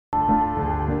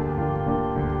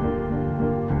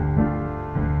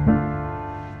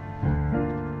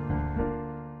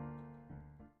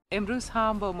امروز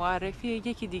هم با معرفی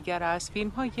یکی دیگر از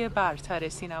فیلم‌های برتر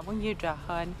سینمای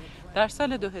جهان در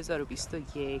سال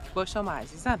 2021 با شما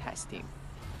عزیزان هستیم.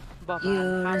 با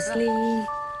من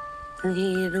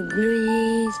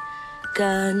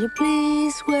Can you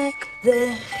please wake the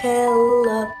hell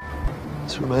up?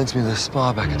 This reminds me of the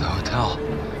spa back at the hotel.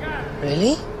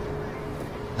 Really?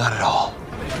 Not at all.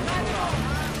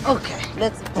 Okay,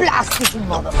 let's blast this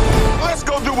mother. Let's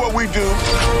go do what we do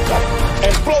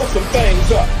and blow some things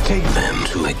up. Take them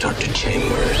to my torture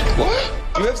chambers. What?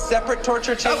 You have separate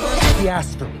torture chambers? He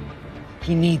asked for me.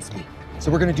 He needs me. So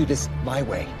we're gonna do this my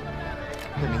way.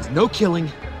 That means no killing,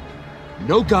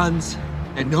 no guns,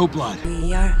 and no blood.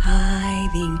 We are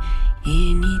hiding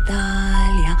in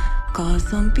Italia, cause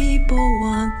some people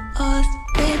want us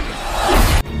dead.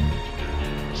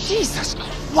 Jesus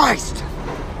Christ!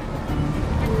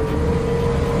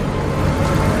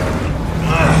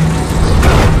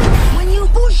 When you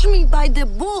push me by the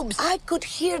boobs, I could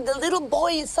hear the little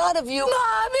boy inside of you.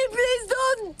 Mommy, please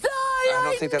don't die. I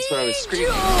don't think that's what I was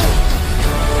screaming.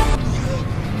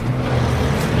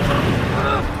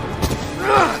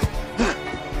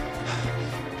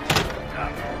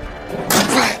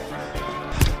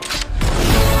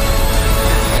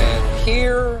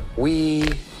 Here we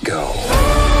go.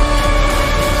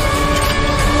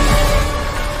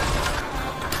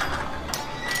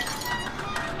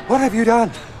 What have you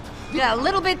done? Yeah, a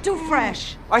little bit too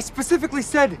fresh. I specifically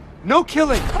said no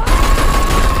killing.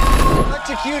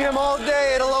 Execute him all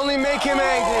day, it'll only make him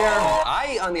angrier.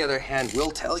 I, on the other hand,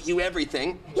 will tell you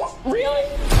everything. Really?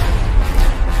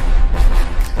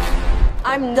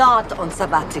 I'm not on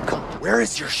sabbatical. Where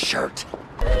is your shirt?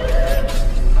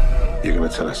 You're gonna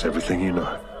tell us everything you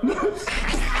know.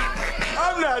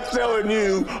 I'm not telling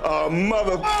you,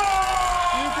 mother.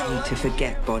 You need to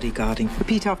forget bodyguarding.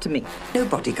 Repeat after me. No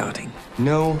bodyguarding.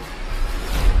 No.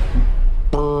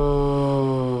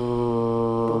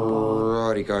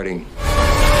 Bodyguarding.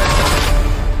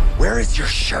 Where is your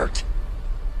shirt?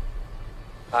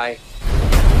 Hi.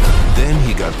 Then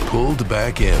he got pulled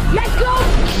back in. Let's go!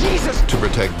 Jesus! To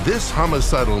protect this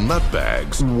homicidal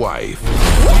nutbag's wife.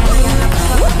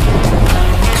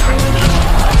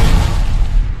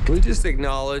 Can we just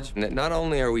acknowledge that not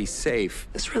only are we safe,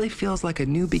 this really feels like a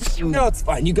new beginning. No, it's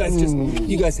fine. You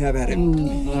guys have at it.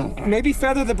 Maybe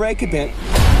feather the brake a bit.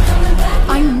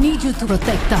 I need you to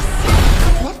protect us.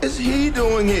 What is he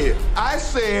doing here? I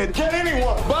said, can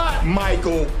anyone but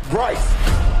Michael Bryce?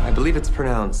 I believe it's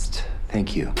pronounced,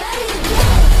 thank you.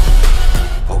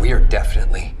 Well, we are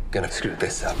definitely gonna screw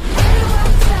this up.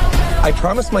 I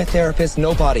promised my therapist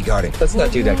no bodyguarding. Let's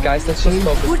not do that, guys. Let's just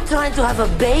focus. We're trying to have a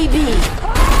baby.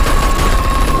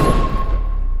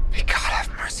 May God have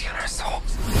mercy on our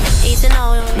souls.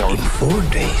 In 4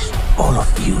 days, all of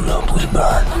Europe will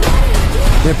burn.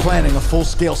 They're planning a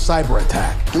full-scale cyber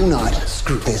attack. Do not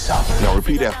screw this up. Now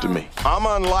repeat after me. I'm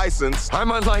unlicensed.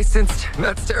 I'm unlicensed.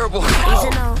 That's terrible.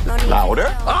 Louder.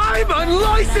 I'm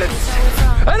unlicensed!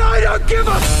 And I don't give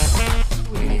a...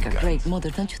 You make a great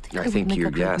mother, don't you think? I think you,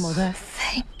 yes.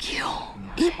 Thank you.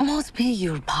 It must be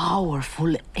your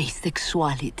powerful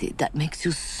asexuality that makes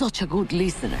you such a good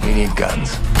listener. We need guns.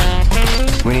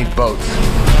 We need boats.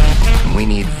 We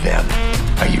need them.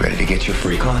 Are you ready to get your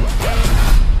freak on?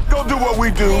 Go do what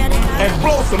we do and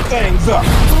blow some things up.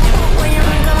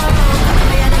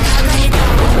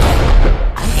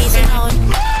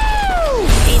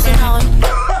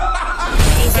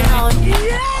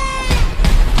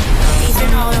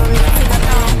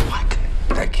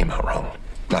 That came out wrong.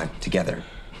 Not together.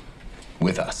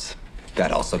 With us.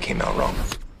 That also came out wrong.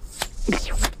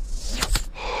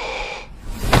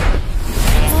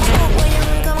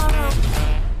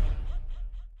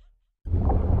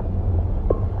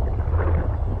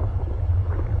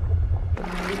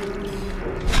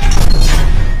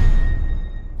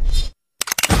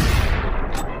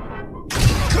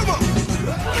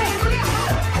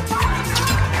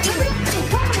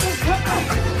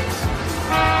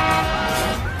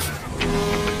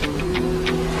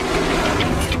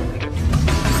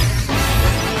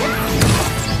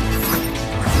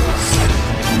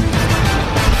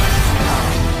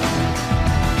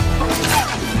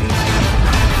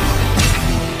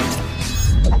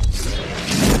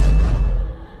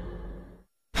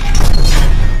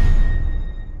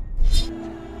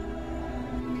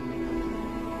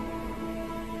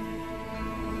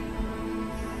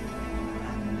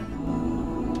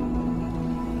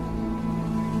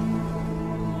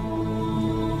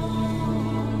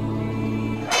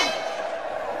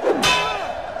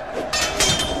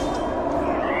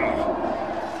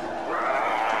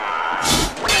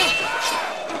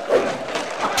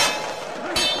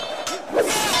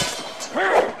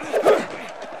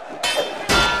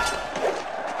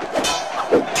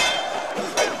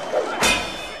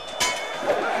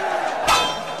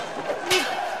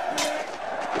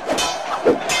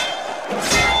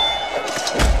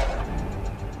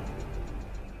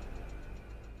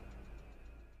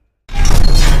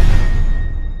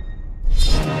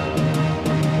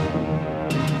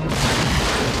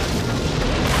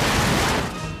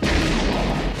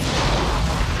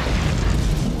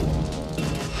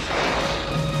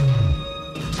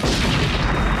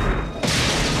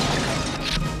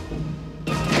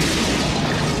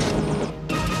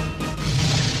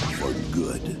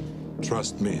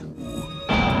 Trust me.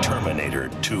 Terminator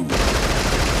 2.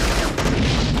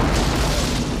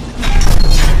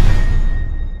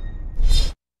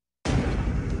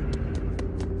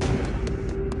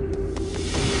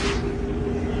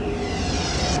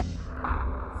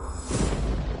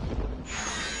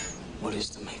 What is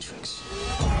the Matrix?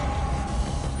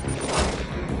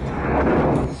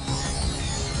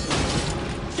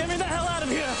 Get me the hell out of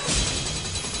here!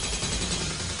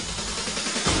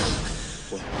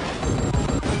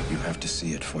 You have to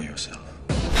see it for yourself.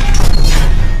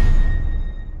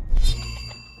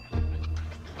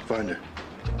 Find her.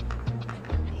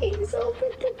 Please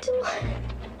open the door.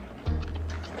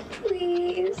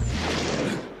 Please.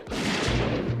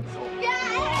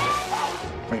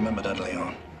 Remember that,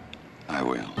 Leon. I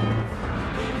will.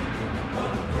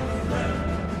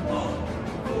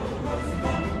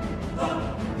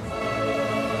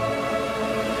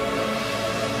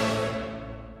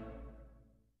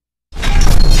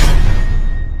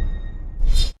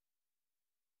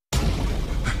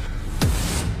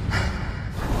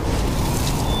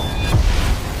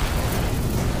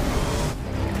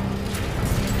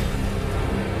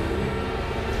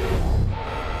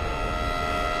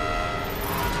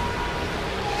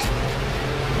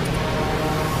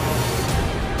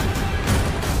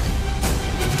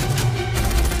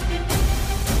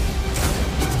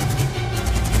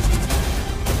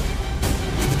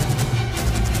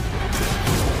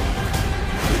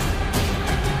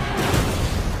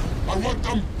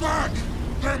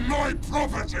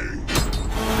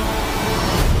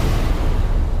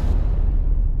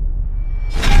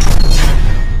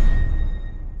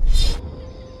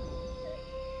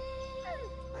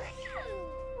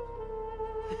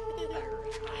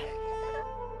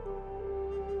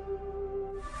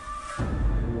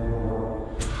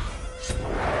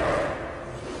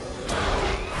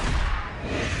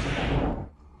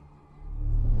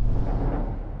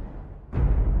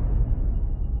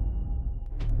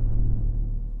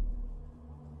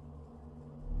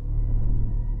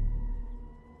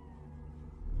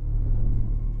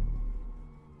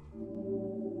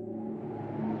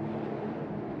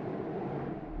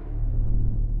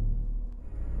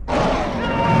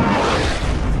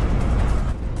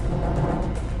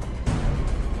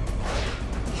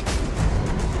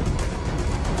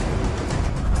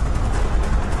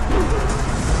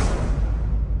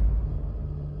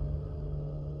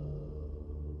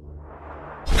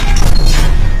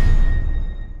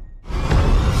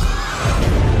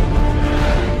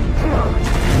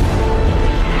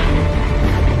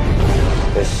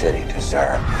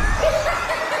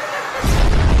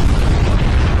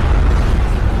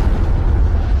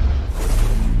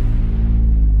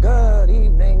 Good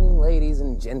evening, ladies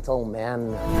and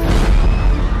gentlemen.